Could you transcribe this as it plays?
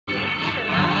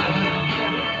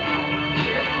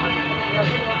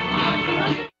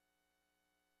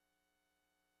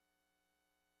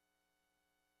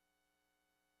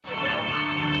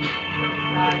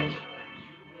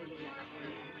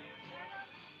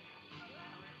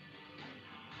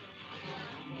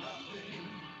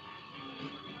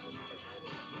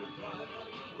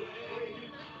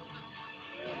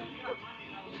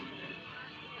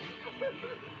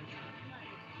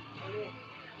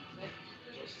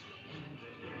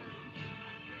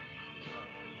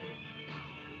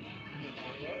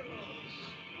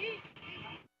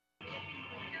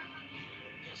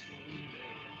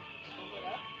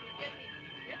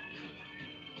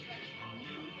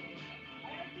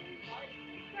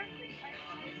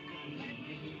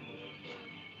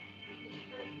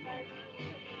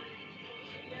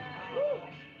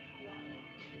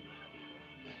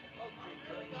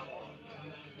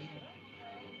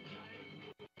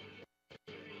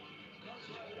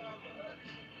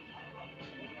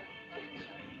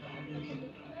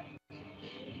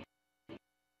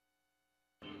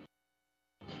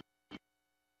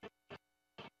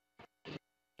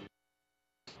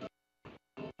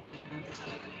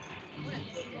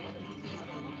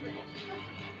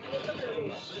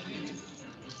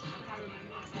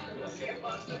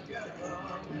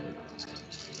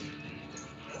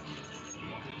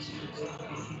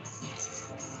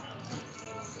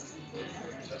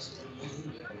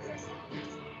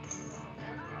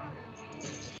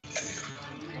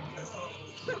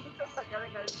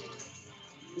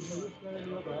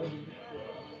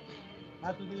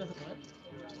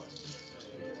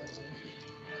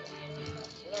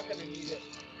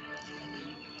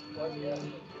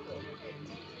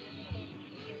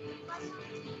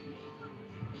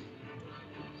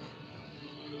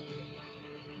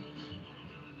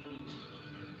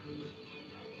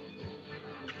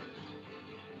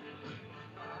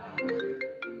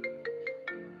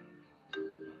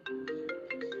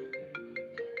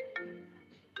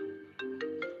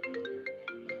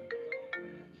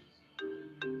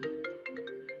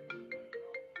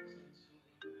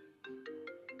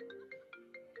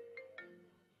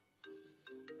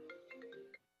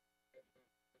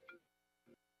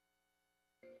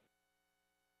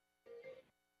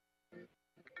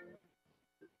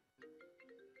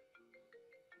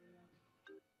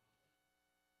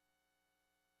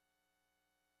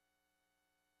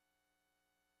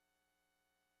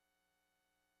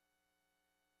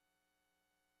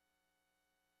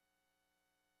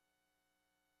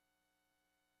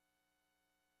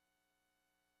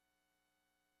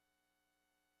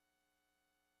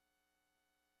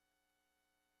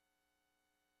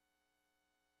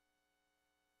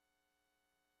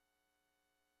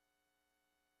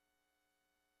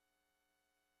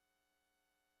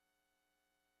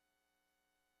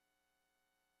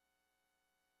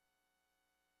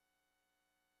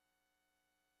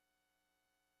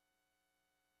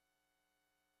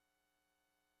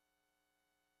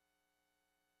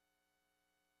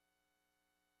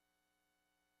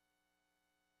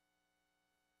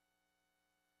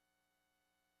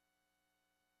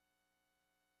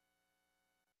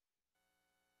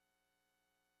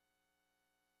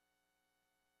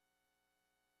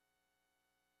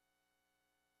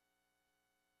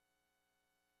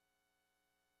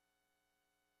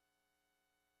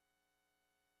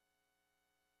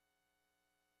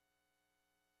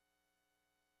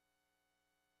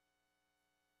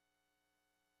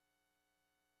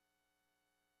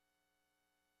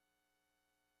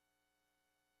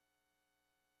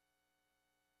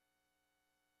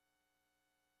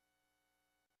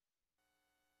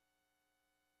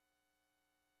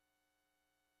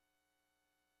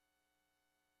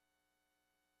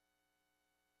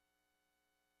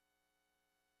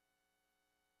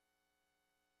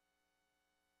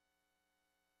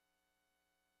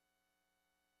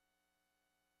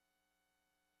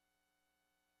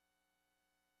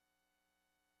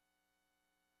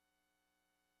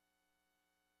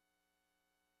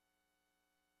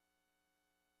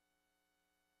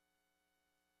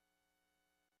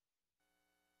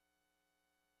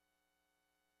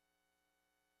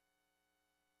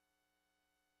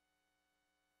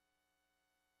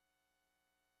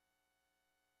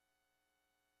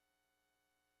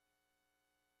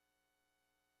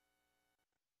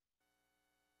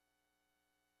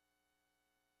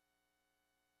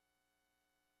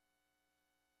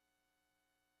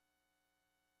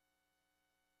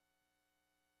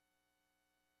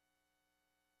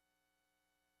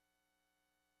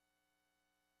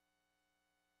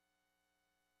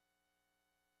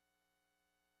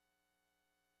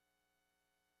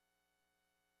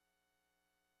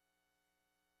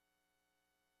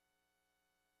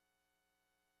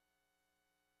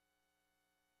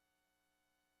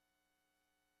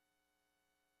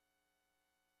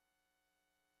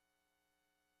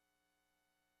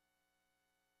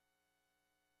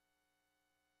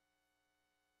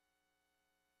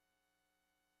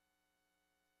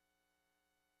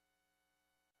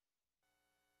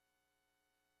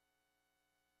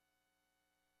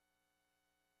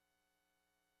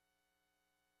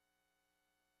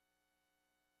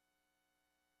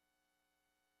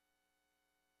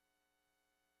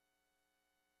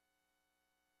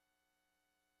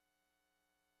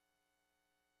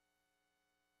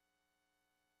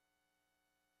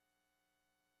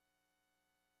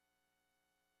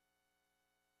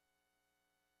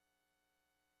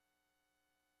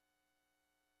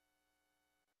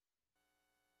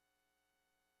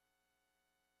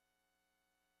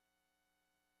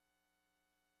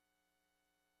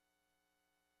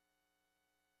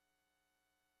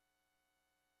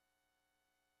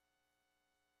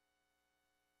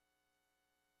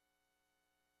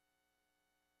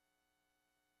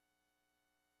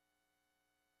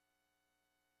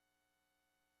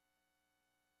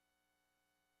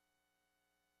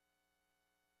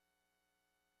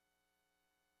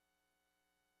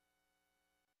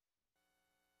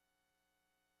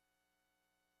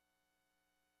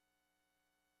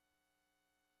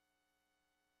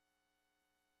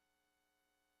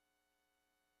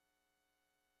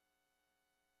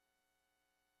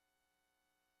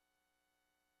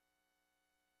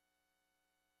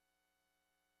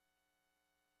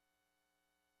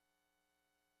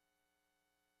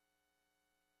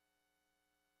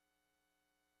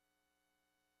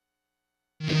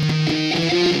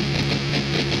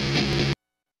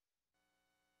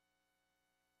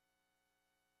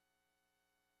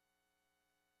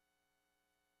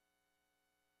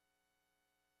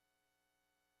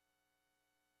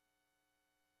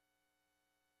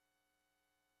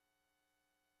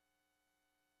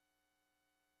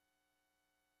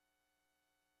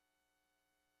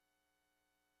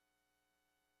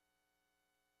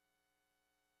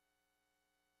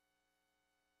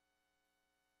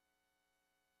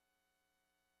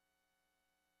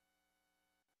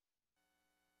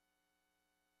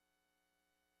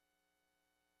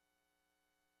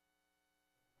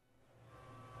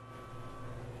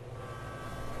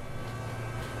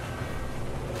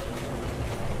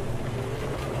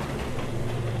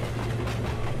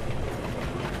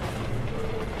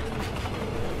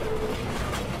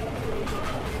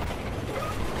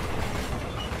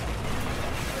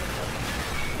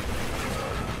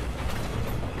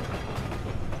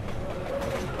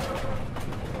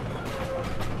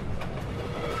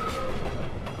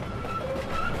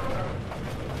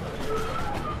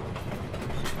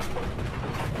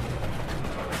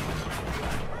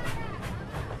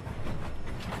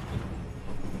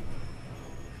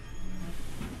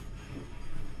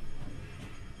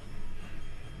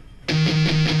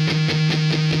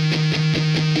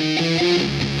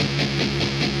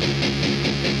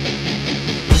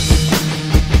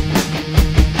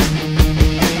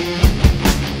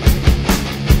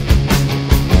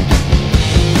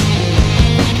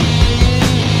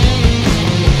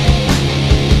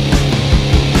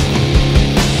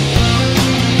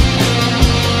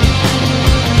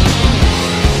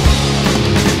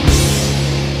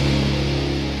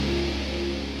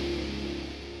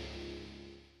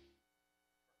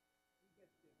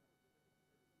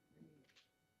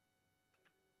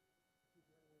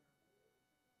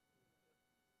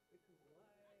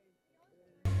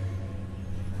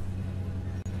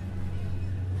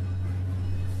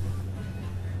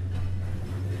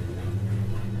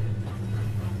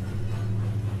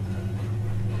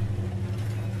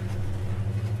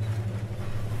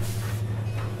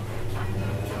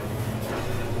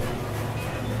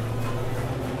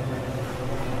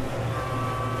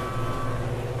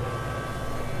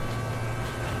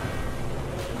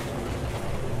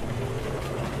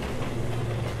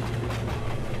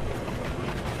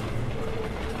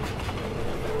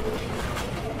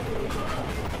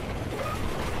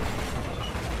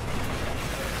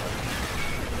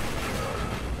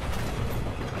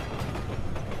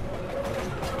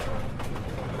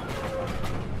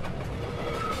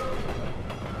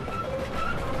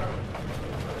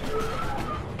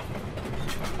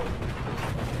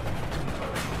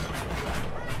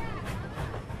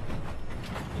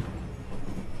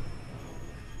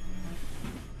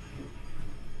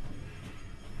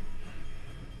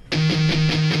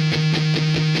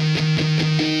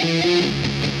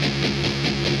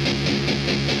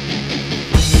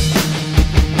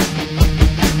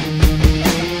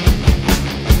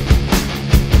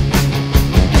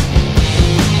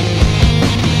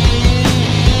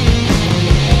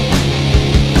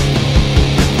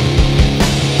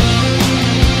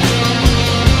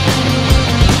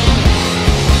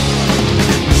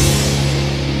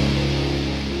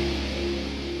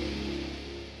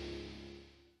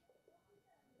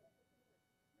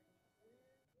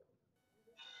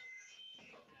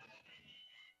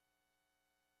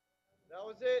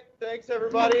was it. Thanks,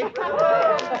 everybody.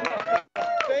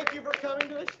 Thank you for coming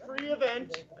to this free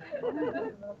event.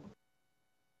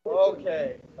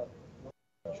 Okay.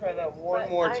 Try that one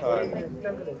more time.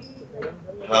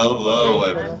 Hello,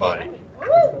 everybody.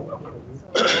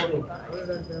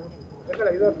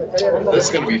 This is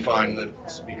going to be fine, the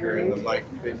speaker and the mic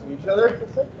facing each other.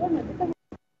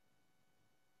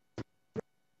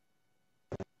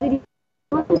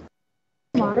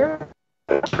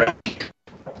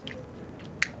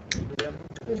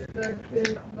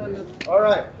 All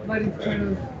right.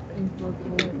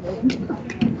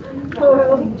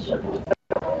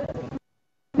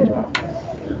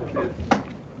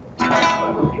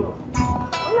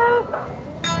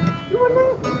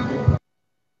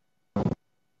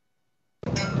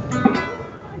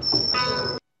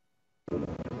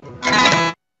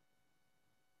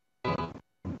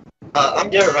 I'm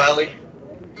Garrett Riley.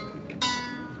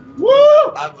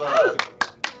 Woo! I've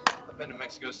been to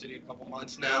Mexico City a couple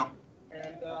months now,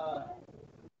 and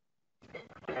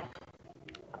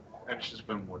it's just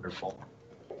been wonderful.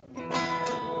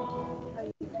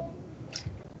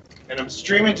 And I'm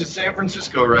streaming to San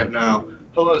Francisco right now.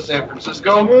 Hello, San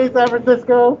Francisco. Hey, San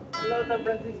Francisco. Hello, San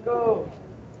Francisco.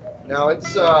 Now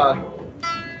it's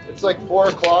like 4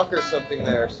 o'clock or something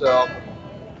there, so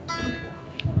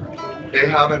they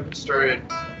haven't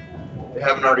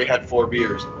already had 4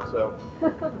 beers, so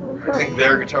I think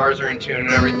their guitars are in tune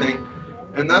and everything,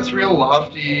 and that's real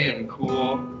lofty and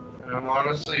cool, and I'm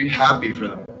honestly happy for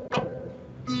them.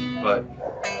 But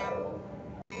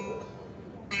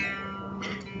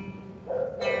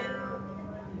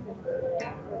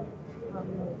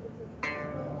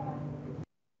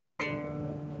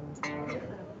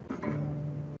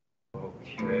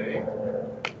okay.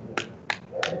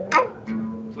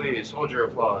 Please hold your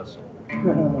applause.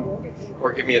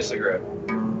 Or give me a cigarette.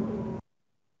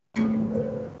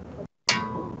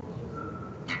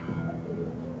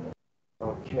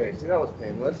 Okay, see, that was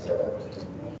painless.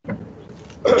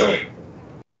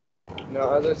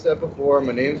 Now, as I said before,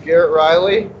 my name's Garrett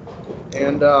Riley,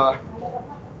 and I'm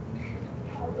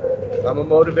a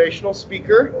motivational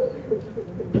speaker.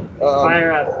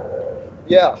 Fire us.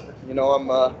 Yeah, you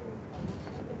know,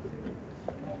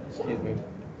 excuse me.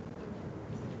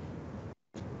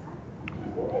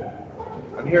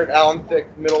 I'm here at Allen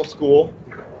Thick Middle School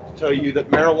to tell you that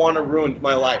marijuana ruined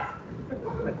my life.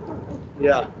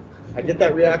 Yeah, I get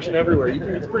that reaction everywhere. You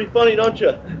think it's pretty funny, don't you?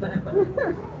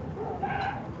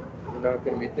 You're not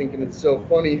going to be thinking it's so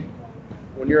funny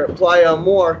when you're at Playa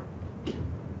Amor,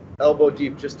 elbow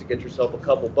deep just to get yourself a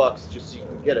couple bucks just so you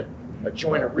can get a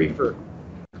joint of reefer.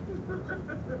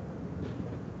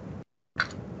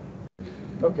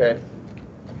 Okay.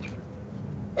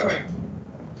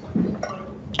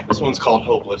 This one's called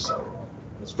Hopeless.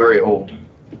 It's very old.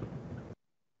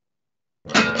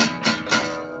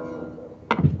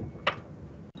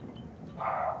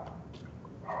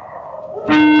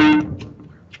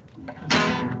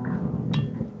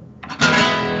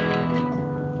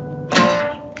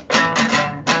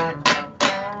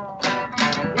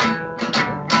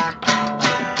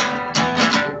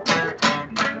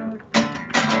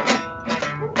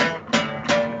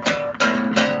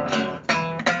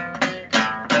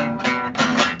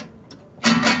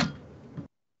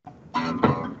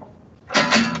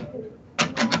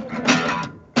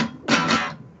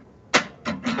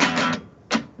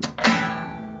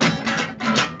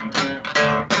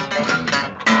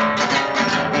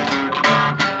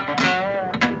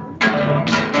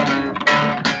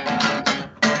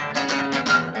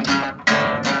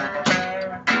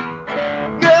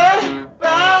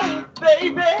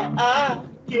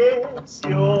 Yes,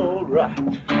 you're right.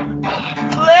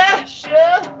 Flash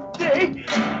of day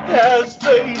has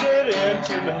faded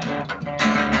into night.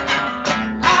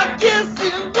 I guess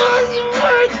it wasn't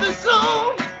worth the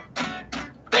song.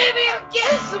 Baby, I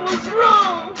guess it was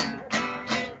wrong.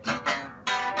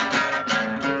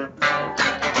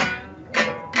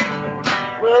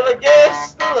 Well, I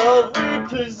guess the love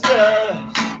we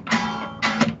possessed,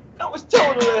 that was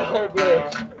totally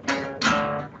hopeless.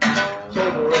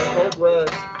 Totally hopeless.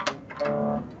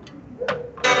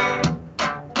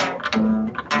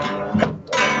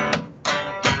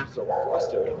 So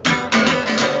flustered.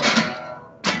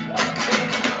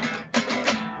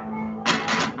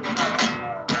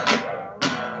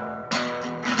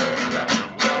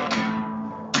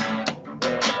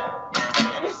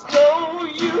 And it's no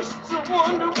use to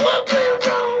wonder what went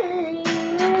wrong.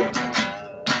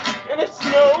 And it's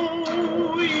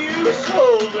no use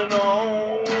holding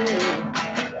on.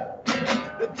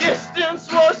 The distance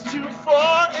was too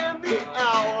far and the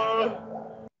hour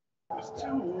was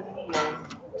too long.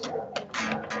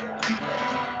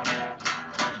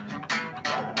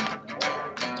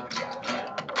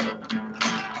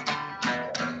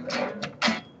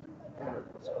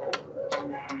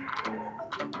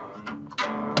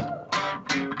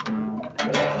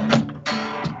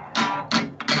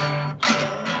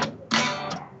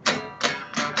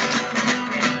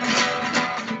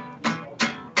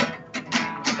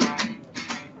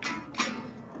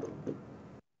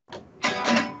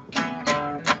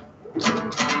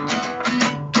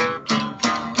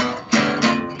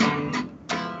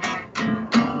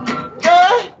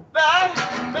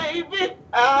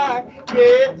 I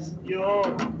guess you're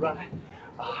right.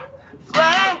 Our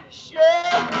flashing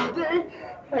day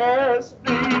has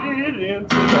faded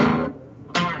into night.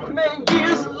 Many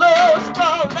years of love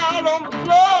sprawled out on the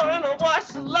floor, and I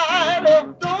watched the light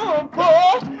of dawn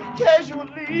pour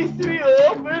casually through your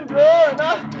open door, and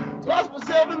I lost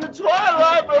myself in the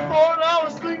twilight before, and I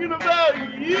was thinking about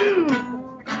you.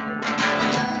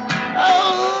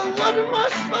 Oh, what am I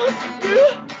supposed to do?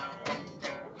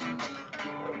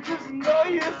 'Cause I know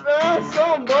you found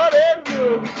somebody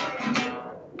new.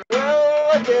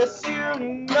 Well, I guess you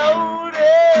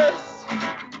noticed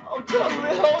I'm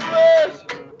totally hopeless.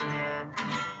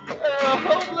 Yeah,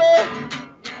 hopeless.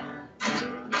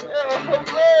 Yeah,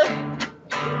 hopeless.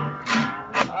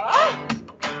 Ah.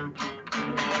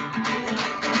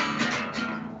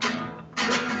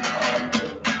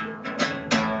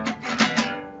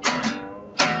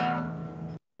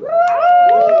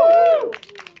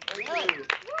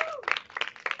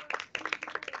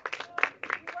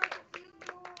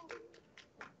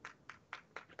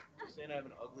 You're saying I have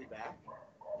an ugly back?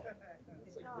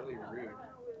 It's like really rude.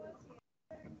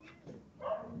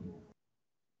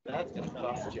 That's gonna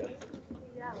cost you.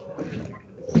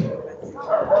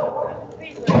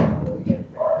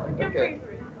 Okay.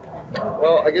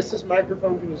 Well, I guess this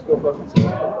microphone can just go fucking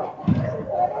somewhere.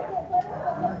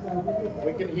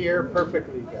 We can hear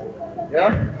perfectly.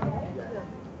 Yeah?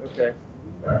 Okay.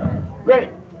 Great.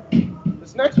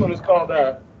 This next one is called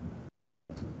I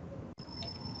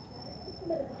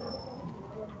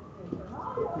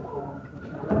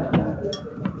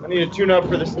need to tune up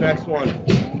for this next one.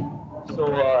 So,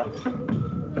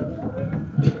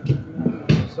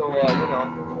 you know,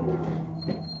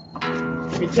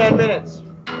 give me 10 minutes.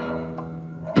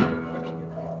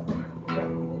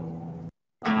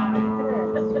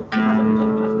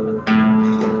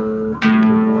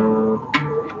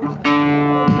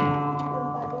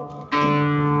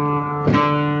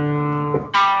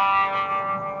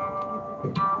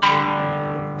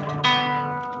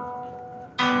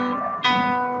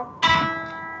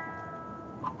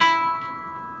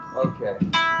 Okay.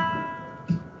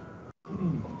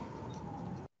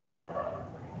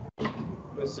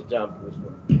 Let's sit down for this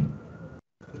one.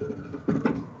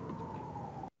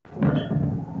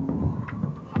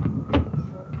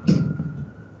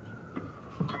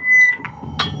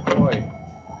 Boy.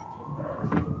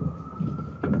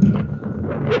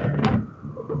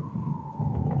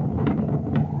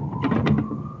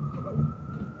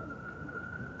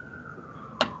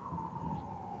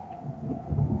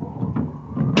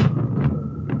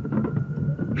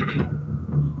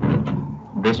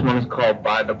 This one is called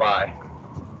By the By.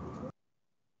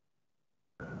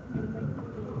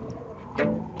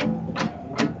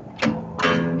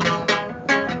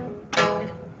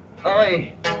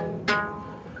 Oi.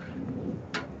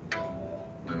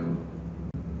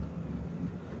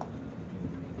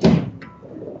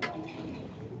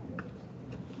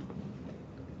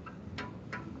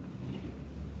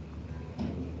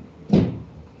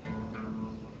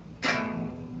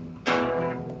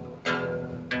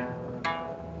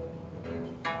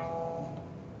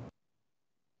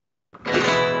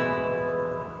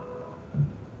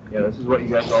 Yeah, this is what you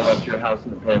guys all left your house in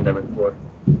the pandemic for.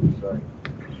 Sorry.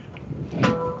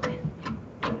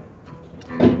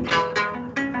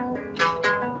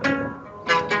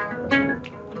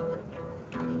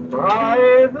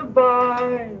 By the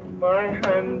by, my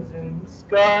hands in the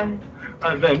sky,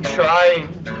 I've been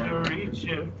trying to reach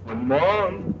you for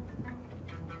months.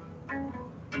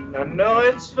 I know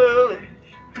it's foolish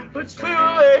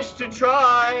to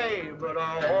try, but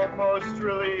I almost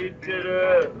really did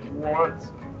it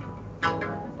once.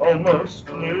 Almost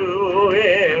flew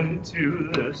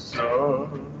into the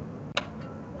sun.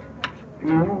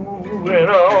 Ooh, and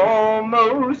I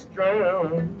almost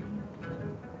drowned.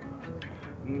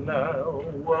 And I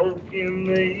woke in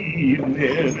the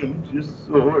evening and just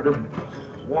sort of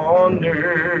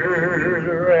wandered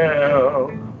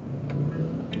around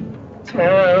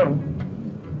town.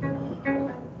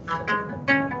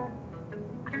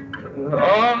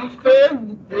 Off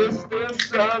in the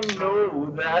distance, I know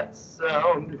that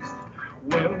sound is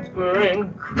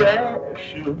whimpering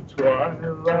crash of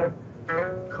twilight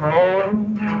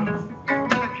calling down.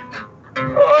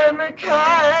 Oh, and the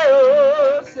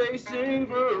coyotes, they sing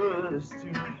blues to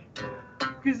me,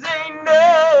 'cause they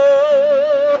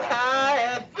know how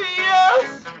it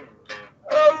feels.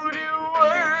 Oh, to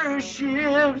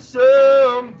worship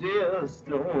some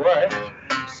distant light,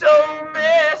 so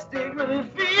mystic, but it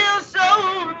feels so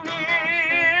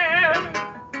near.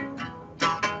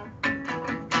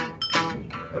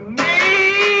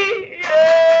 Me,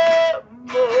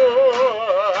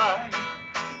 more,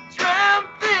 tramp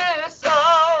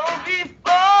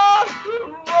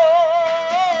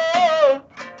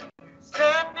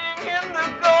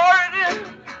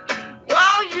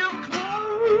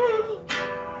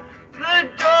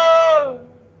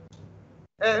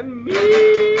and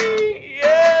me,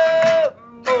 yeah,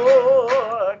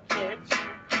 more. Can't you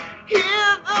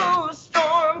hear those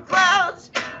storm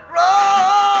clouds roar?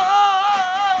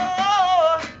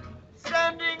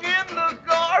 Standing in the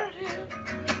garden,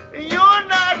 you're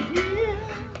not here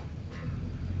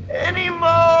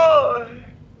anymore.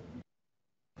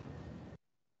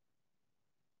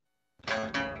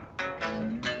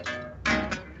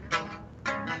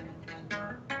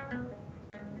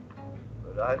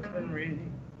 But I've been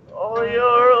reading all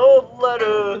your old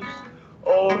letters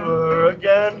over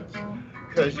again,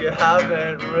 'cause you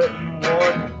haven't written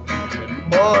one in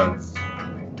months.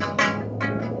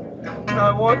 And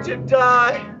I want to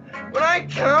die when I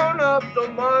count up the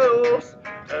miles,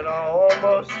 and I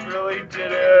almost really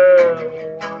did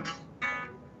it once.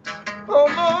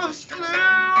 Almost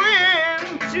flew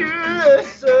into the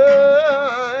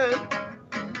sun.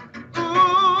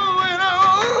 Ooh, and I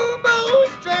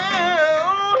almost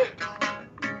drowned.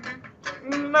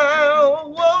 And I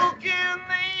woke in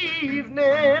the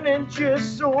evening and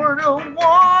just sort of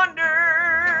wandered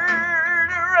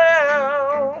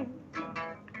around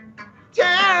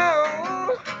town.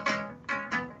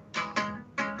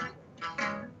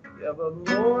 Yeah, but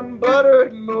moon,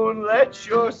 buttered moon, let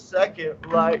your second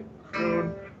light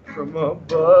croon from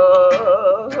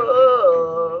above.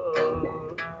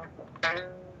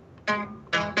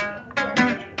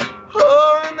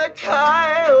 Oh, and the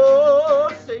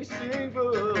coyotes, they sing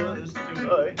us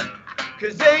tonight,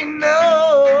 'cause they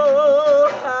know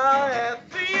how it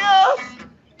feels,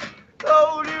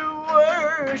 oh, to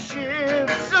worship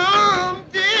some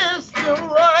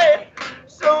distant light,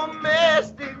 so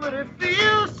mystic, but it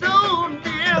feels so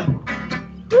near.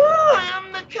 Ooh,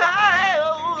 and the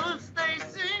coyotes, they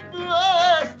sing to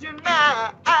us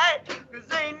tonight, 'cause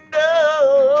they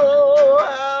know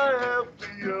how it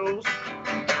feels,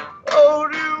 oh,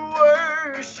 to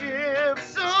worship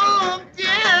some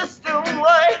distant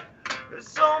light. It's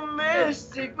so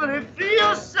mystic, but it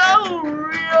feels so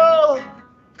real.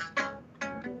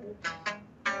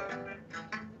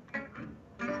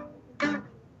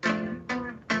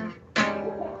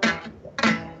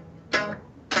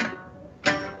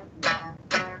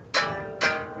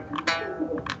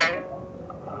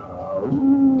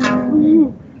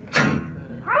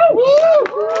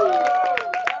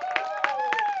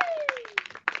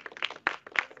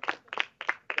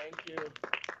 Thank you.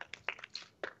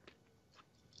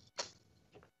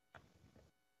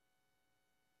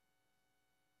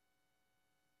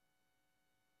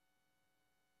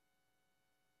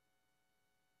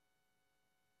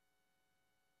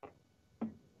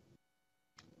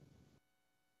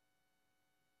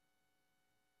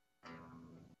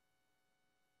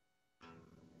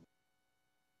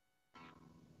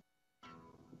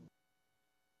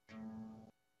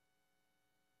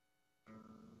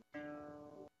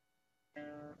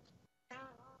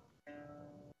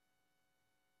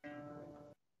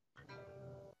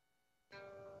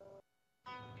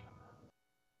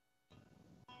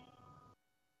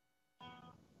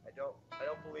 I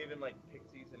don't believe in like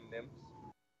pixies and nymphs,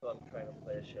 so I'm trying to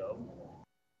play a show.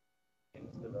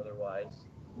 But otherwise,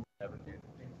 never do.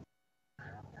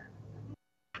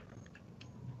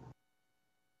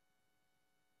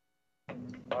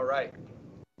 All right.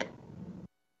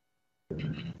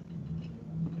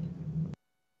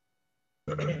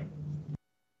 This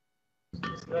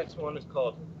next one is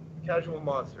called Casual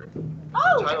Monster.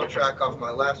 Oh! Title track off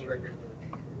my last record.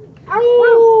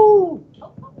 Oh!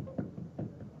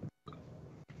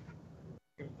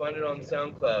 You can find it on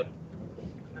SoundCloud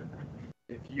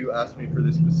if you ask me for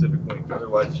this specific link.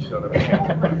 Otherwise, you don't have a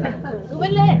chance.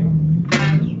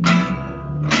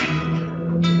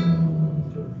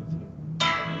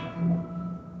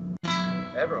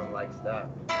 Everyone likes that.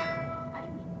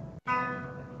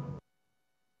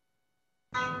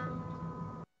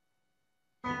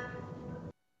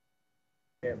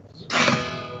 All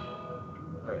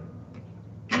right.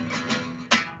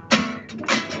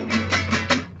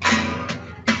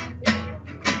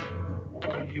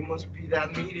 You must be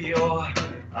that meteor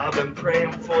I've been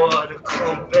praying for to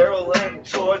come barreling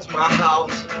towards my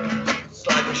house. It's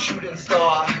like a shooting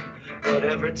star, but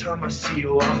every time I see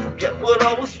you, I forget what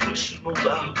I was wishing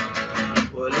about.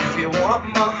 But if you want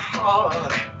my heart,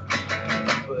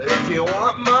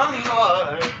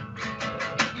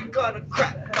 you gotta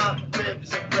crack my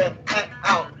ribs and rip it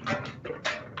out.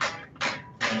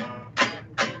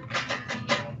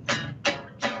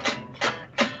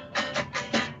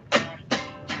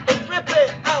 Rip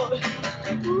it out.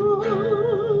 Ooh,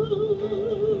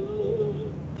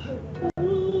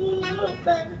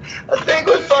 I think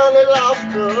we finally lost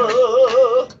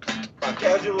her, my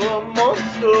casual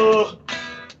monster.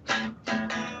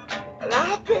 And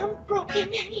I've been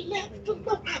broken and left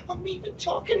alone. I'm even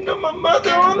talking to my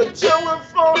mother on the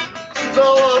telephone. She's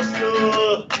all lost,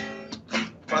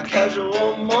 my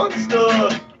casual monster.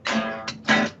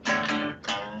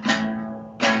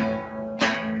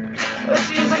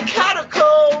 She's a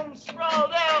catacomb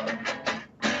sprawled out,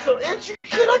 so intricate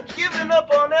I've given up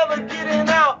on ever getting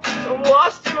out. I'm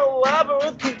lost in a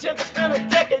labyrinth, content to spend a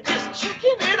decade just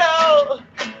checking it out.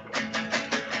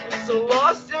 I'm so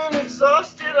lost and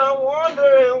exhausted, I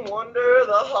wander and wonder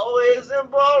the hallways and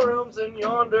ballrooms, and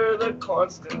yonder the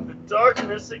constant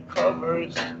darkness it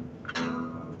covers.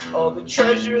 All the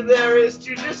treasure there is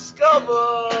to discover.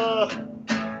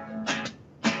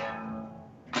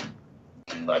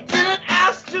 I didn't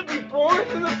ask to be born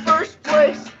in the first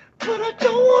place, but I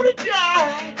don't want to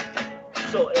die.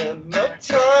 So in the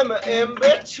time in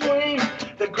between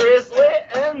the grisly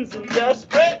ends and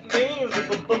desperate means,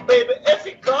 but baby, if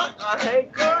you got a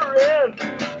hankering,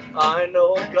 I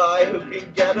know a guy who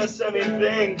can get us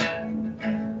anything.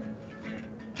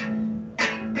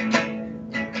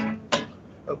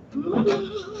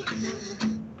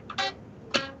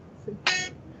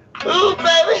 Ooh,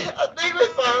 baby, I think we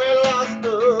finally lost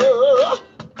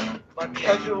my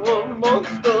casual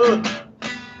monster.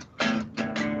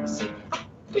 See,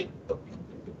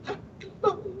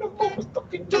 I'm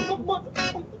talking to my mother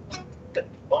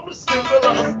on the silver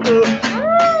lost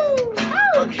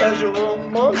my casual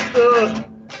monster.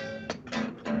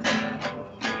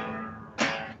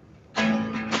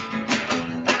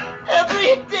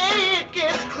 Every day it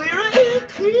gets clearer and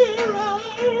clearer.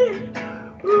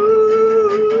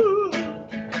 Ooh,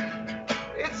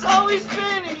 it's always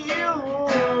been you,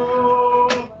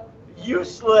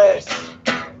 useless.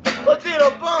 What did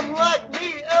a bum like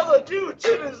me ever do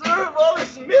to deserve all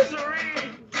this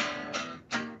misery?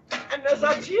 And as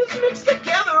our tears mix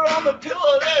together on the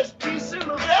pillow, there's peace in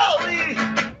the valley.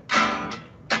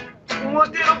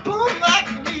 What did a bum like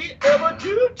me ever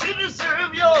do to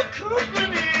deserve your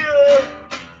company?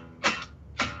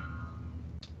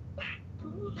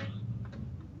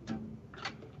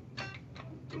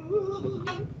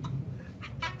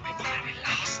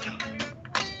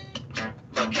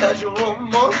 My casual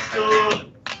monster.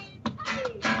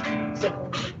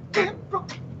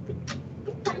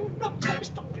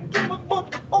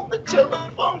 On the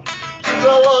telephone, I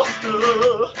lost her.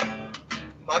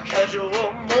 My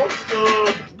casual monster.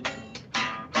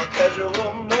 My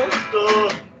casual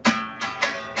monster.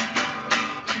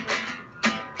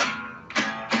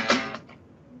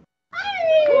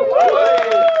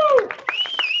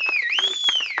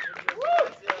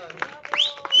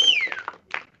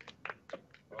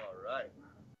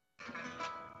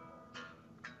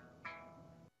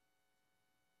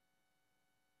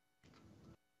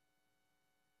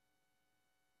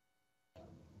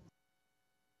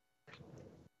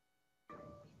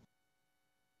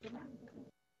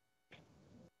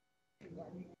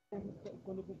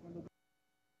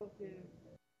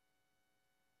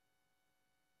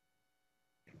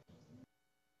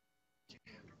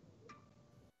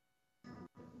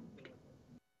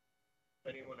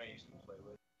 Anyone I used to play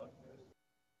with,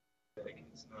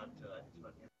 it's not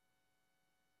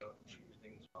don't choose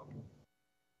things wrong.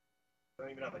 Don't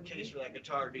even have a case for that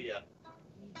guitar, do ya?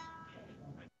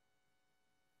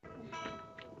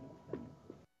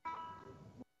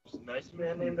 There's a nice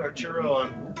man named Arturo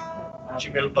on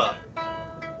Chimilpa,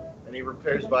 and he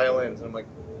repairs violins. And I'm like,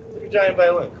 look at giant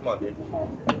violin. Come on, dude.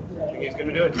 Think he's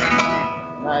gonna do it?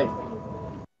 Nice.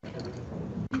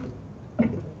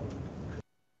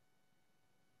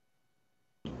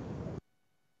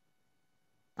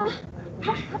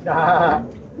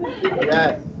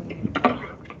 Yes.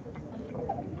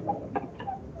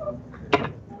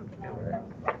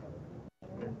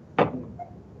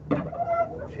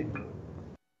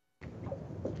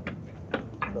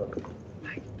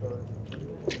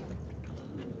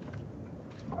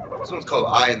 This one's called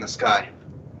Eye in the Sky.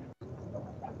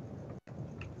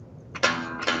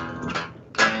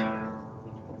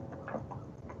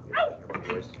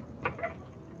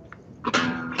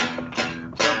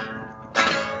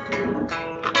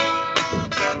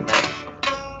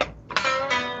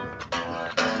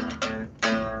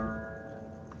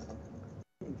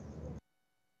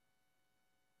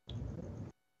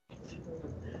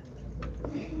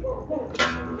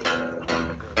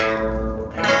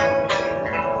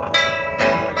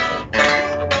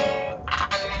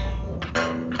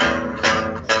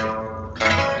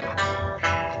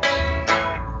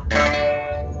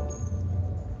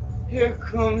 Here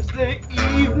comes the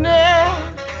evening,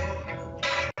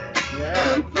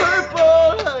 and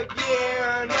purple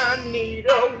again. I need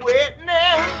a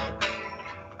witness.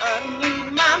 I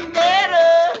need my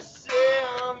medicine.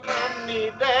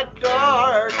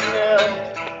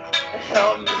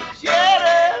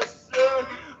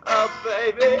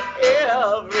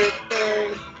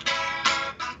 everything.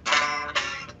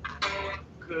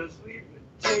 'Cause we've been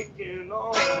taking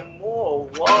on more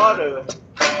water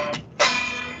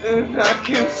than I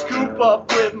can scoop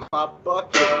up with my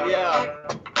bucket, yeah.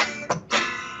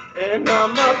 And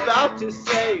I'm about to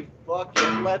say, fuck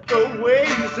it, let the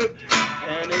waves of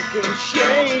panic and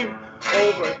shame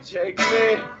overtake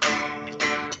me.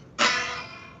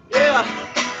 Yeah,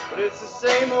 but it's the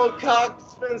same old cock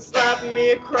that's been slapping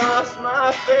me across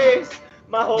my face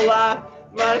my whole life.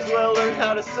 Might as well learn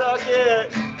how to suck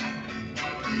it.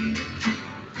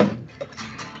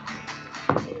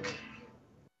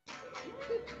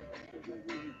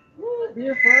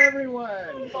 Beer for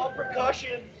everyone. All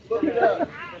percussion, look it up.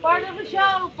 Part of the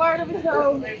show, part of the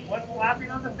show. What's slapping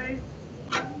on the face?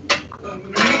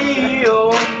 Me,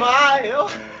 oh my, oh,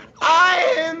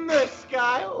 eye in the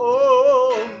sky,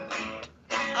 oh,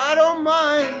 I don't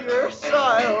mind your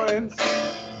silence,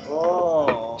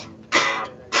 oh,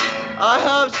 I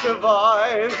have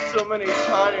survived so many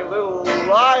tiny little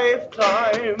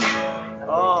lifetimes,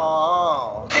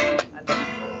 oh,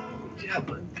 yeah,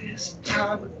 but this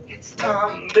time, it's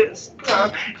time, this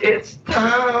time, it's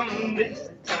time, this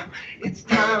time, it's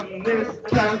time, this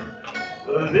time.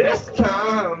 This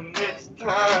time, it's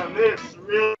time, it's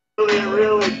really,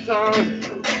 really time.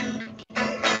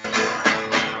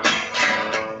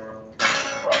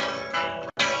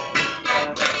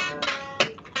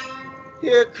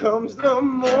 Here comes the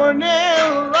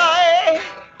morning light.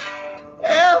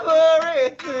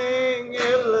 Everything,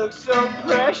 it looks so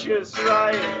precious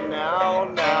right now,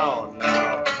 now.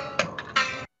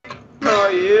 Oh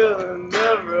yeah, and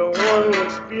everyone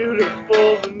looks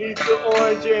beautiful beneath the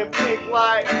orange and pink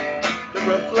light that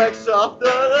reflects off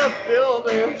the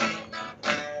building.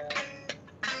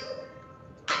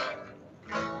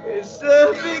 It's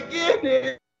the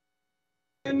beginning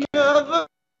of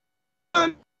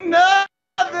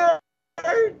another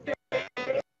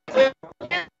day.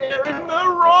 They're in the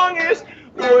wrongest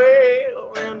way,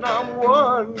 and I'm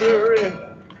wondering,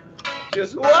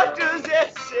 just what does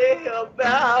that say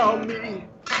about me?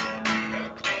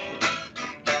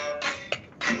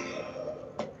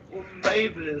 Well,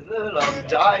 maybe that I'm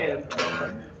dying,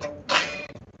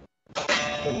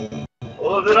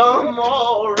 or that I'm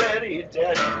already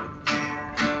dead.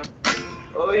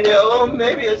 Oh yeah, well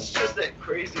maybe it's just that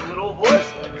crazy little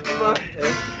voice in my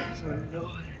head. So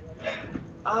no,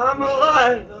 I'm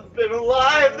alive, I've been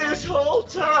alive this whole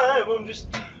time. I'm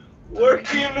just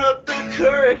working up the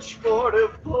courage for to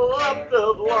pull up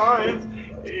the blinds.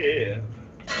 Yeah,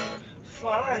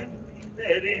 finally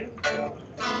let in a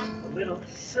little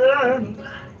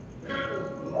sunlight.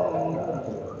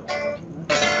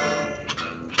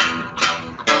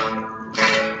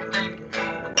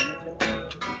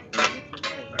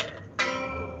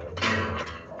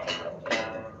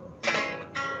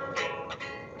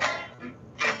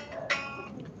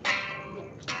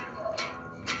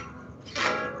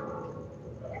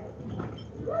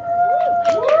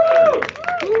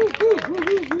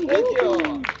 Thank you.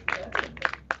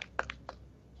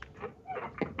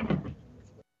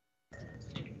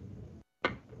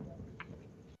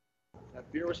 That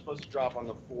beer was supposed to drop on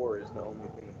the 4 is the only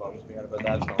thing that bums me out about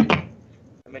that song.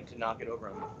 I meant to knock it over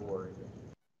on the 4.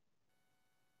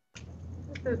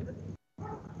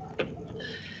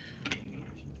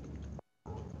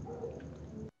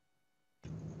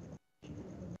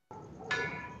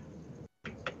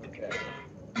 Okay.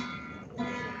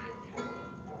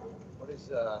 What is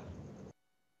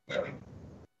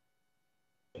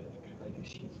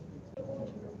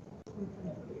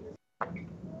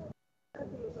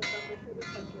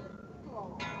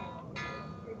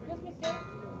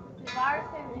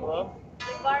Hello?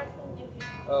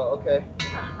 Oh, okay.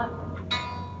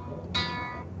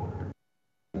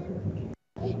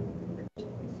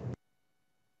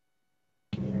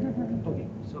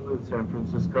 Salute, San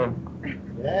Francisco.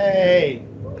 Hey.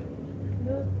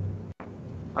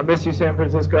 I miss you, San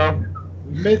Francisco.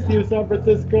 Miss you, San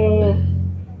Francisco.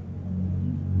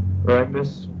 Or I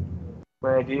miss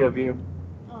my idea of you.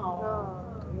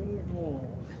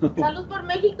 Salud por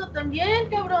México también,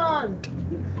 cabrón.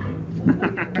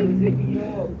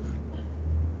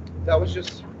 That was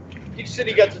just, each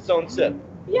city gets its own sip.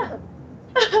 Yeah.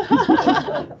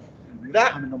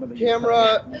 That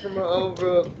camera from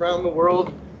around the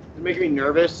world is making me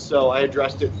nervous, so I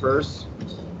addressed it first.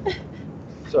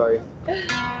 Sorry.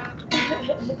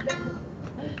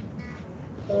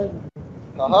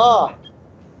 Haha!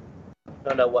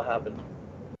 Found out what happened.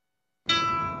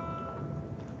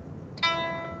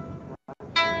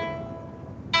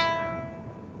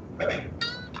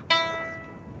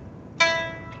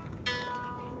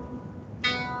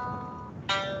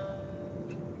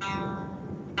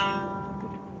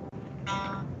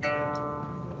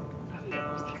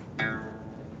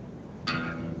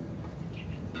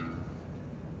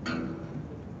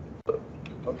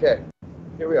 Okay,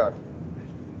 here we are.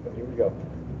 Here we go.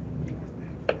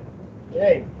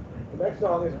 Hey, the next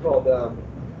song is called,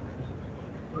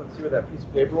 let's see where that piece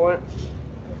of paper went.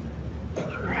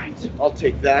 Alright, I'll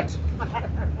take that.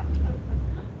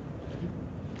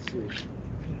 Let's see.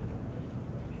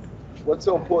 What's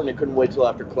so important it couldn't wait till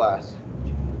after class?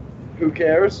 Who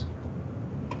cares?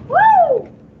 Woo!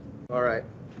 Alright.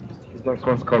 This next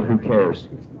one's called Who Cares?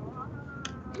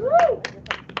 Woo!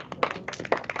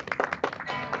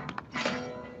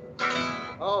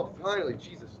 Oh, finally,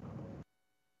 Jesus.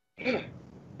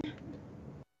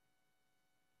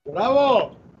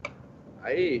 Bravo!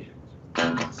 Ahí.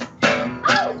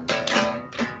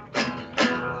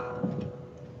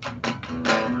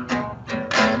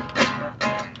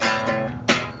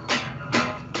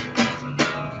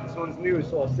 This one's new,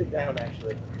 so I'll sit down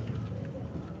actually.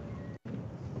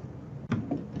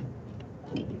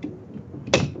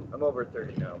 I'm over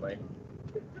 30 now,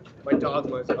 my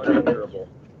dogma is uninsurable.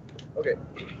 Okay.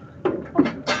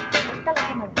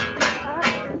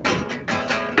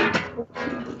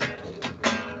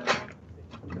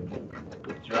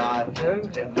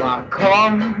 Driving in my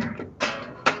car,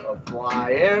 or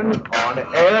flying on an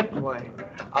airplane,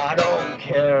 I don't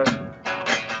care.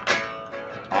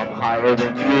 I'm higher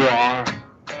than you are.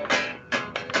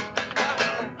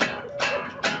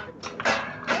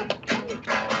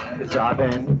 'Cause I've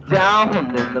been down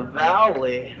in the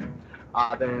valley,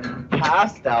 I've been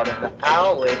passed out in the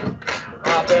alley,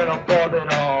 I've been above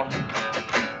it all.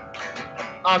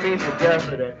 I'm in the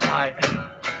desert at night.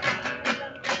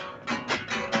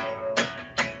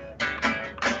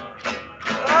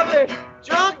 I've been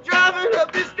drunk driving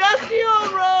up this dusty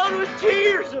old road with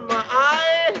tears in my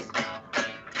eyes.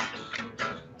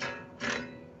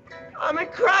 I've been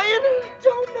crying and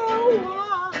don't know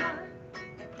why.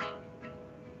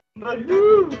 But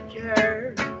who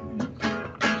cares?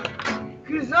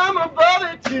 'Cause I'm above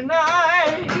it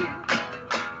tonight.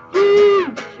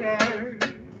 Who cares?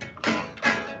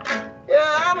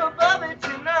 Yeah, I'm above it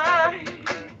tonight.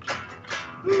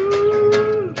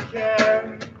 Who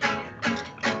cares?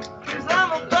 'Cause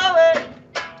I'm above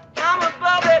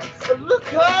it, so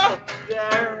look up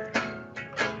there.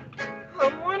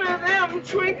 I'm one of them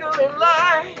twinkling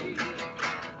lights.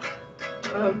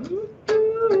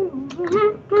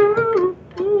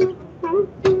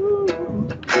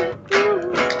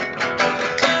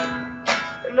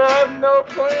 And I have no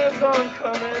plans on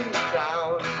coming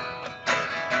down.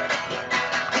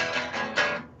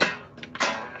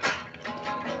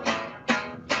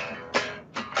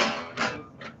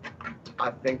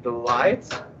 I think the lights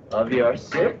of your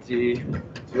city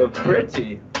look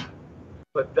pretty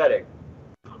pathetic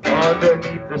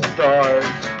underneath the stars.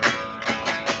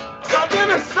 Up in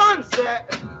a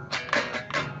sunset,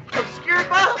 obscured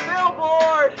by a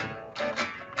billboard.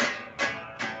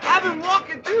 I've been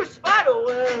walking through spider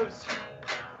webs,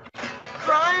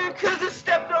 crying 'cause I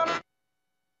stepped on a...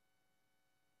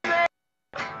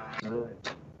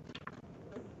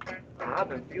 I've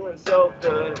been feeling so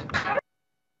good.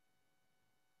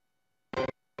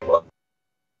 Well,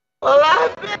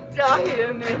 I've been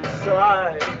dying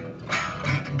inside.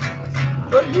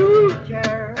 But who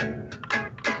cares?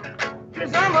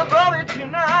 'Cause I'm above it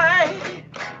tonight.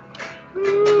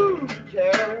 Who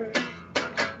cares?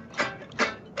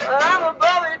 I'm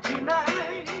above it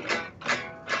tonight.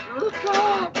 Look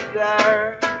up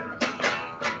there.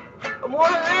 I'm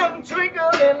one of them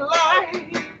twinkling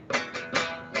lights.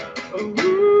 Ooh,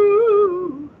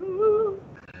 ooh,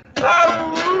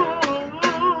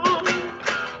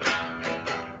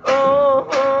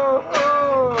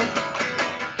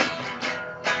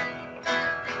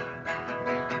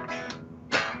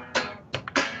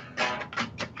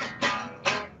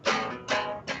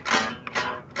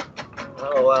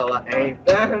 oh, well, I ain't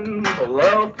been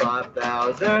below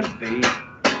 5,000 feet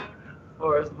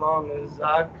for as long as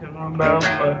I can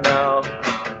remember now.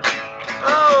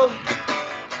 Oh,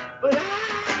 but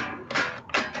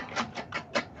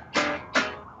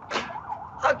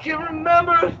I can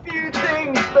remember a few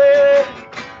things there.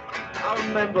 I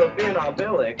remember being on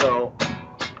Billy Go.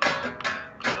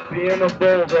 Being a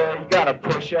boulder, you gotta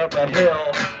push up a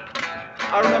hill.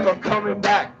 I remember coming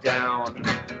back down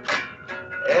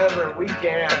every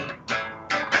weekend.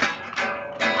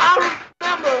 I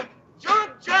remember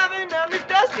drunk driving down this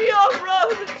dusty old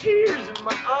road with tears in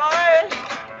my eyes.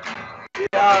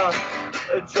 Yeah,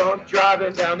 drunk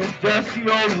driving down this dusty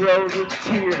old road with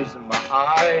tears in my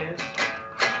eyes.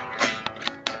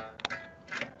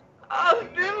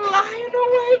 I've been lying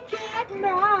awake at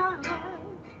night,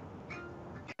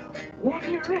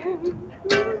 wondering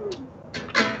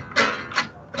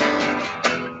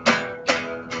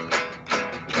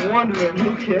wondering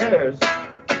who cares.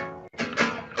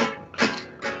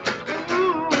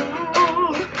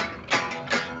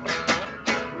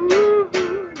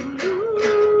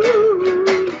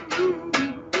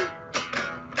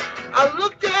 I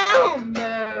look down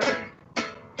there,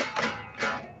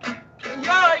 and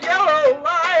you're a yellow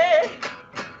light.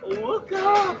 Look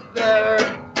up there.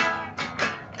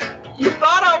 You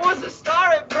thought I was a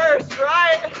star at first,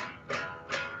 right?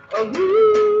 Ooh,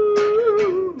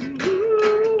 ooh, ooh.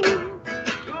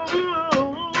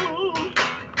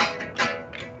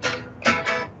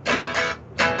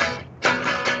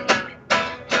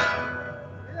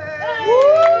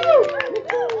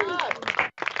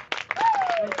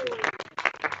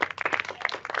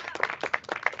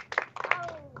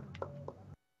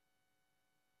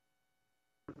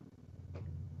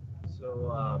 So,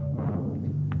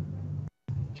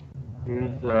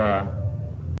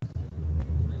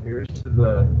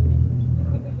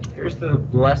 here's the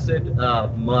blessed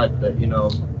mud that, you know,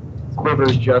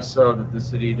 quivers just so that the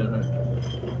city doesn't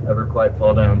ever quite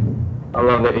fall down. I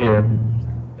love it here.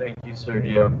 Thank you,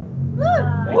 Sergio.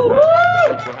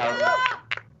 Thanks for having me.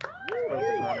 This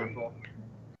is wonderful.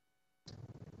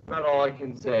 Not all I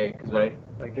can say, because I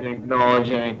can acknowledge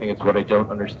anything. It's what I don't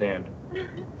understand.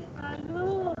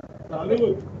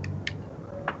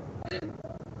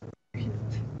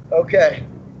 Okay.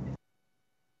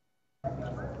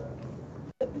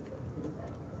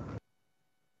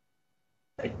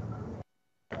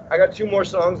 I got 2 more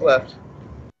songs left,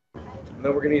 and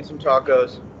then we're gonna eat some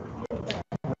tacos.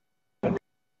 An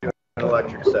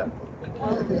electric set.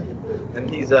 And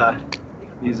these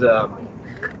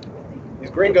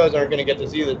gringos aren't gonna get to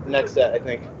see the next set, I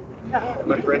think.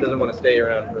 My friend doesn't want to stay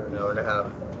around for an hour and a half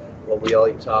while we all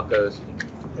eat tacos.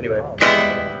 Anyway.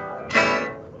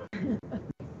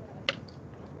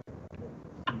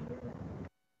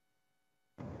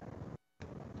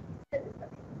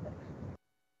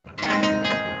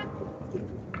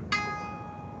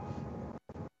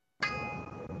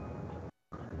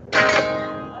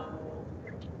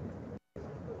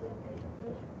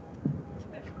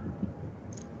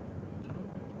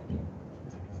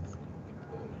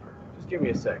 Give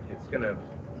me a sec. It's gonna.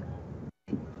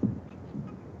 I'm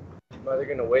either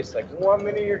gonna waste like 1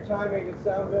 minute of your time, make it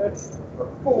sound good,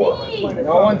 or 4.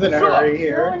 No one's in a hurry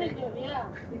here. Yeah.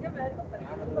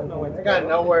 I got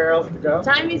nowhere else to go.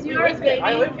 Time is yours, baby.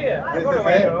 I live here. I This go is to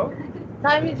my it. home.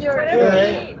 Time is yours.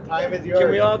 Okay. Time is yours.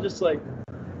 Can we all just like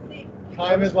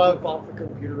Time is love. off the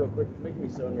computer real quick? It's making me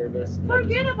so nervous.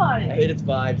 Forget about I it. hate its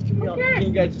vibes. Can we all? Can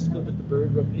you guys just flip at the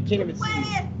bird? You can't even see.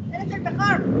 Just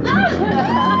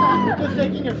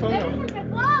taking your photo.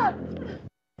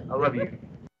 I love you,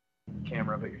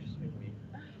 camera, but you're just making me.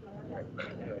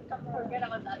 Forget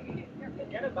about that.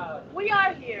 Forget about it. We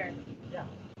are here. Yeah.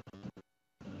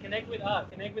 Connect with us.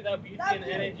 Connect with our beauty and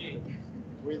energy.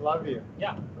 We love you.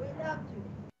 Yeah.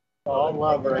 All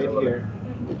love right here.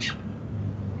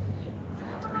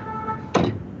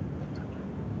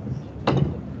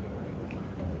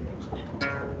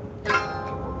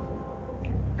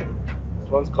 This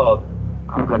one's called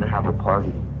 "I'm Gonna Have a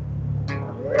Party,"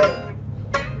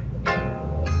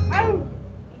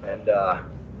 and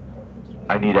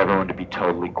I need everyone to be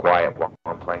totally quiet while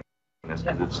I'm playing this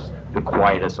because it's the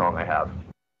quietest song I have.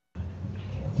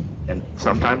 And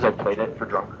sometimes I've played it for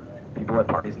drunk people at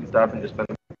parties and stuff, and just been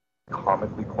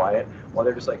comically quiet while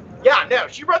they're just like, "Yeah, no,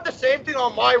 she wrote the same thing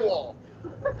on my wall."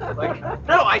 Like,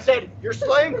 no, I said you're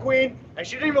slaying queen, and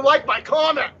she didn't even like my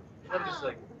comment. And I'm just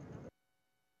like.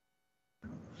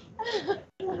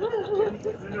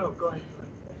 No, go ahead.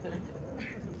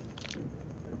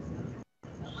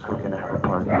 I'm gonna have a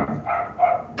party.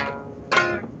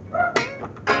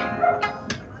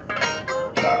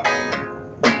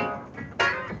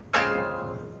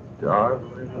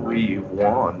 Darling, we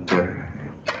wander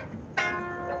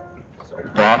so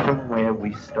far from where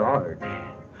we started.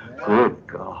 Good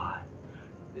God,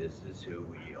 this is who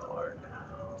we are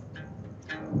now.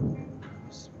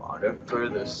 Smarter for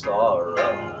the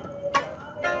sorrow.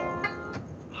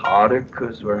 Harder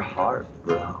 'cause we're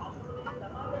heartbroken.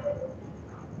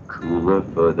 Cooler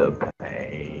for the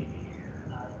pain.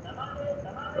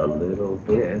 A little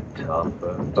bit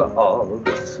tougher for all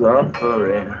the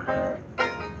suffering.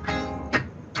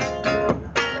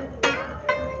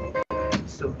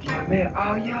 So give me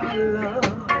all your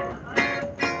love.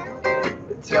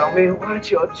 Tell me what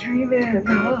you're dreaming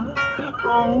of.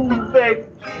 Oh, baby,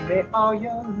 give me all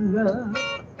your love.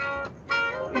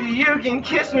 You can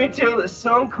kiss me till the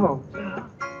sun comes out.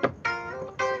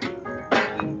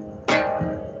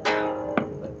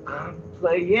 I'm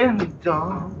playing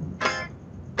dumb.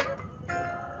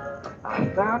 I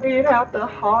found it out the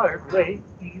hard way.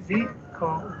 Easy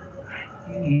come,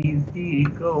 easy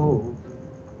go.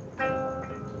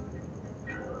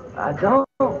 I don't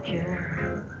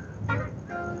care.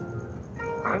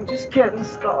 I'm just getting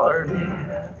started.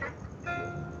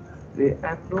 The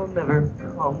end will never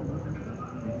come.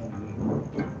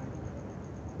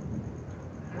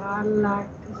 I'd like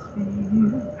to see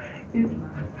you in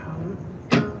my house.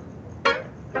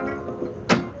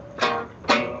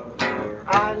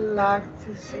 I'd like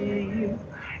to see you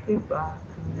if I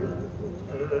could.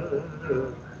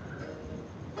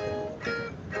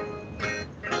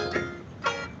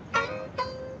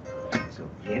 So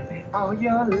give me all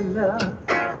your love.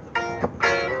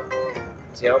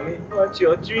 Tell me what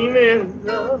you're dreaming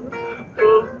of.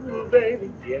 Oh,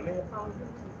 baby, give me all your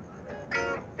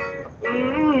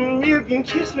love. You can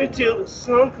kiss me till the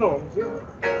sun comes up.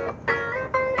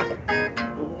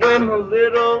 When our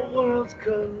little worlds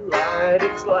collide,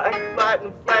 it's like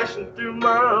lightning flashing through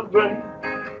my brain.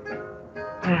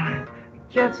 It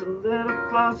gets a little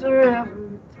closer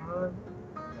every time.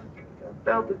 I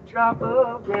felt a drop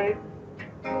of rain.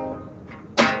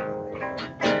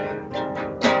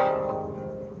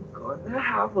 Gonna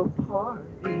have a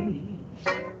party.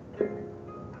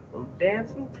 We'll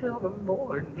dance until the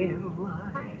morning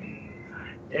light.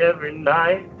 Every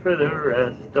night for the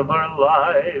rest of our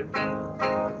lives.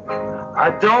 I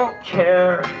don't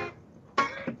care.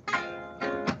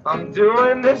 I'm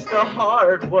doing this the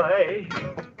hard way.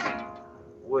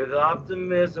 With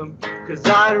optimism, 'cause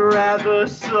I'd rather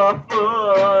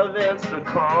suffer than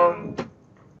succumb.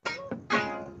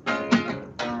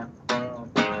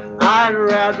 I'd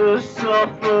rather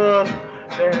suffer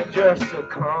than just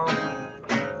succumb.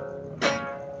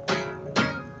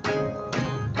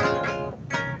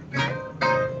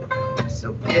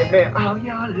 So give me all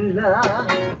your love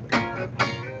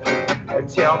and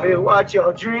tell me what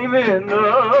you're dreaming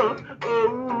of.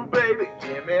 Oh, baby,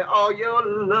 give me all your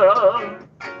love.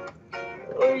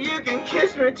 Oh, you can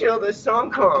kiss me till the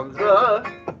sun comes up.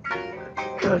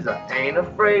 'Cause I ain't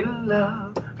afraid of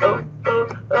love. Oh, oh,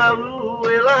 oh,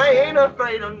 well, I ain't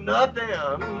afraid of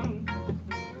nothing.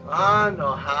 I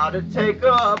know how to take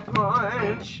a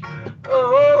punch.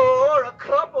 Oh, or a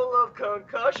couple of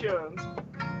concussions.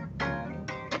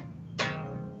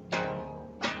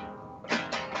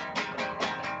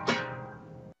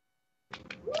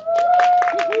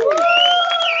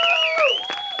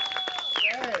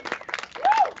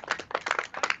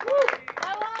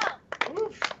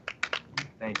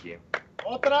 Thank you.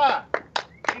 Otra.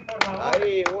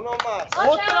 Ahí, uno más.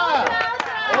 Otra.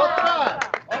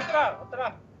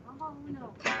 Otra. Vamos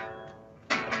uno.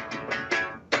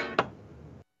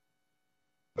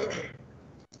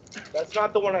 That's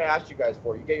not the one I asked you guys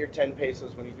for. You get your 10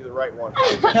 pesos when you do the right one.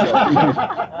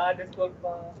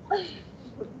 Disculpa.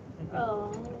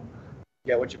 Oh.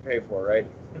 Get what you pay for, right?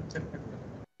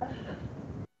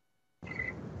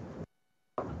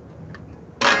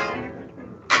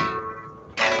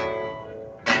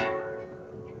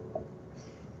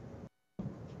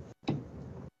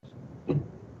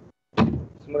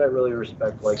 Someone I really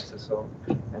respect likes this song,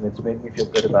 and it's made me feel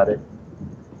good about it.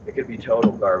 It could be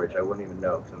total garbage. I wouldn't even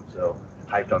know because I'm so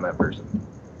hyped on that person.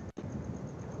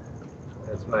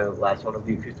 That's my last one of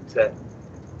the acoustic set.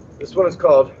 This one is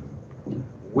called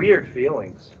Weird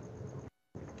Feelings.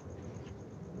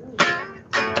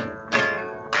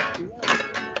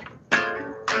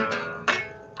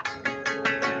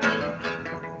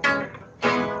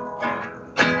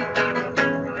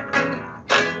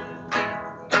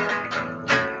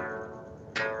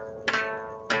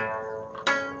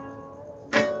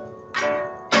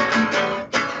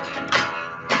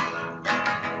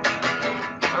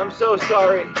 I'm so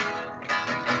sorry.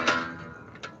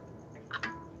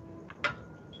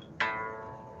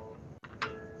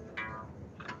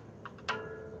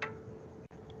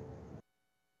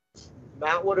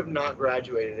 Matt would have not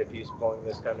graduated if he's pulling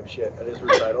this kind of shit at his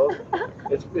recital.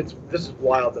 This is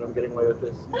wild that I'm getting away with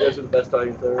this. You guys are the best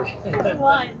audience ever.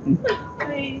 One.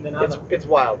 Three. It's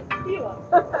wild. You are.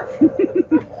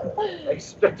 I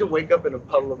expect to wake up in a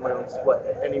puddle of my own sweat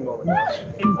at any moment.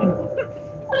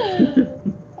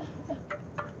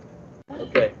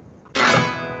 Okay.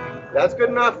 That's good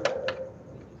enough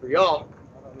for y'all.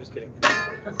 I'm just kidding.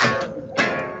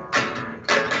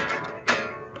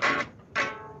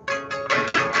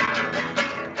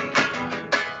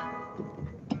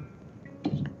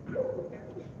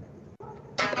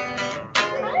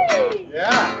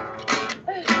 Yeah.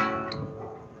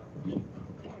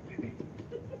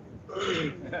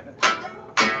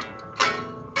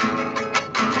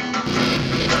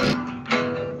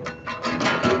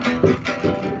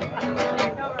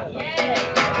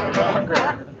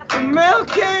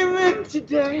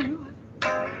 day.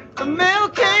 The mail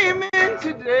came in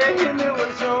today and it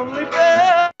was only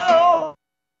Bell.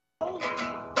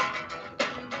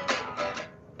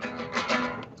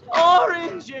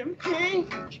 Orange and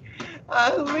pink.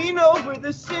 I lean over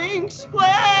the sink,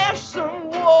 splash some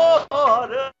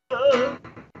water.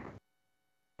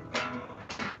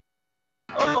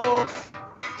 Oh,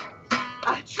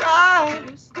 I try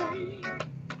to stay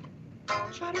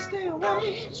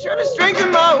away, try to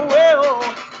strengthen my will,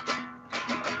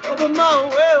 over my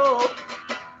will.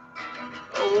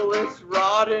 Oh, it's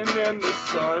rotting in the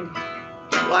sun,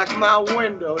 like my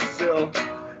windowsill.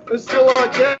 But still I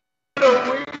get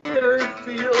a weird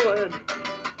feeling,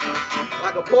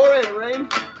 like a pouring rain,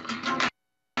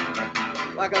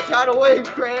 like a tidal wave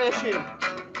crashing,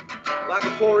 like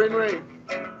a pouring rain.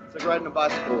 It's like riding a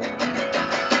bicycle.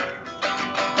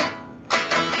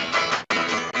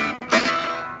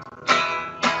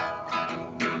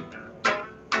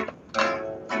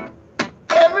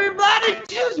 Everybody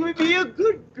tells me be a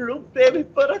good girl, baby,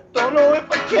 but I don't know if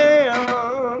I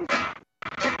can.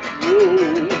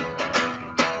 Ooh.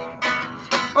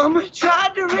 Mama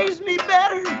tried to raise me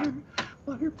better,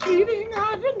 but her pleading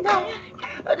I denied.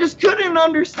 I just couldn't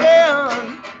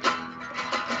understand.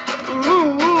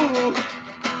 Ooh.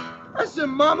 I said,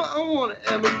 Mama, I want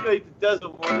to imitate the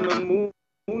desert when the moon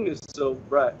is so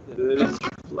bright that it is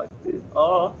reflected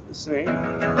off the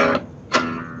sand.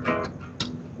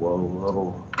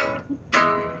 Whoa.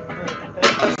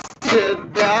 I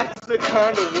said, that's the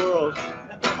kind of world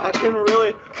I can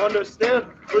really understand,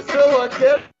 but still I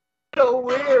get a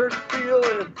weird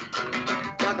feeling,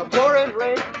 like a pouring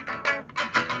rain,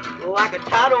 like a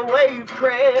tidal wave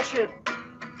crashing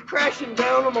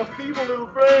down on my feeble little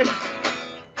brain.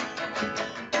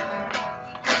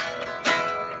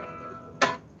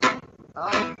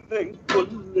 I think we're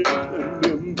living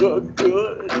in the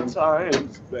good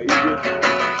times, baby.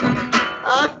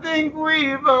 I think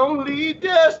we've only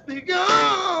just begun.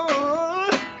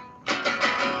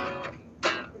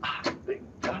 I think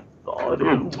I thought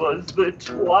it was the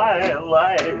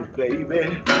twilight,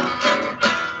 baby.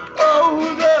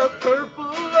 Oh, the purple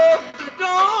of the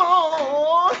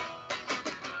dawn.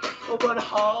 Oh, but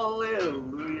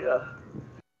hallelujah,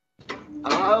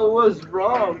 I was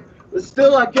wrong. But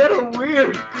still I get a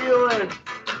weird feeling,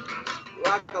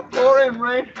 like a pouring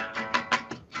rain,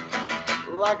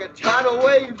 like a tidal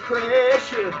wave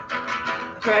crashing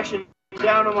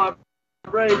down on my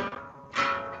brain.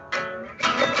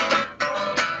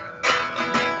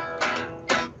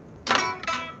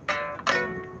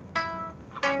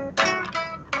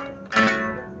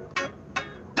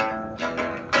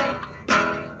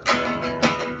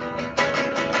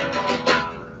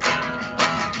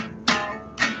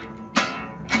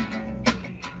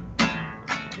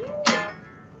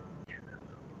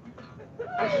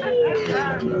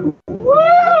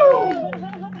 Woo!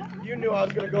 You knew I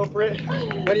was gonna go for it,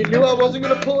 and you knew I wasn't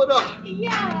gonna pull it off.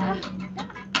 Yeah.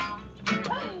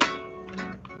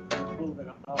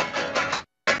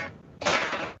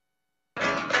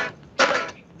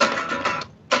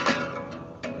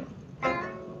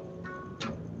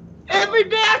 Every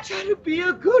day I try to be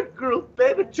a good girl,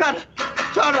 baby, try to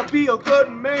be a good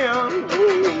man.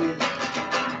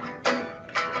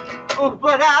 Oh,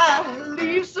 but I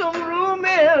leave some room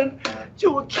in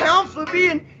to account for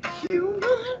being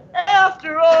human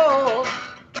after all.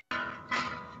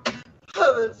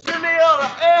 That's really all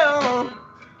I am.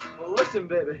 Well, listen,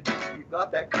 baby, you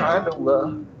got that kind of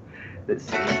love that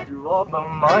sees through all the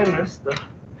minor stuff.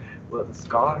 Well, the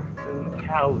scars and the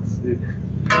calluses,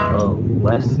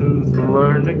 lessons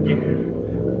learned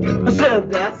again. I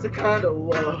said that's the kind of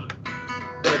love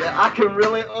that I can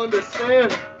really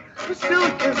understand. It still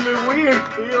gives me weird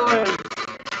feelings,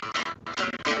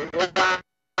 like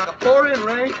a pouring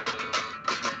rain,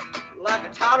 like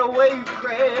a tidal wave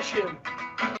crashing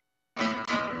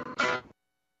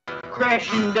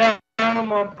down on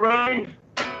my brain.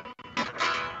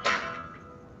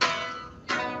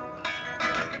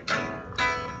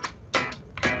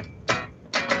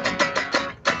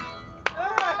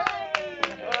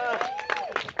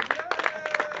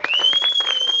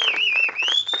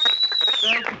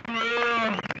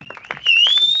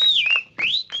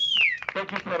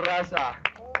 Thank you, Teresa.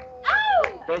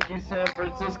 Oh! Thank you, San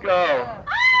Francisco. Oh!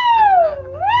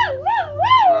 Woo, woo,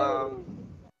 woo!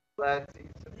 Let's eat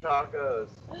some tacos.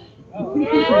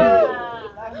 Yeah.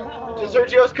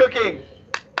 Sergio's cooking.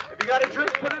 If you got a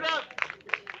drink, put it up.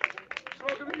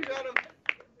 Smoke them if you got them.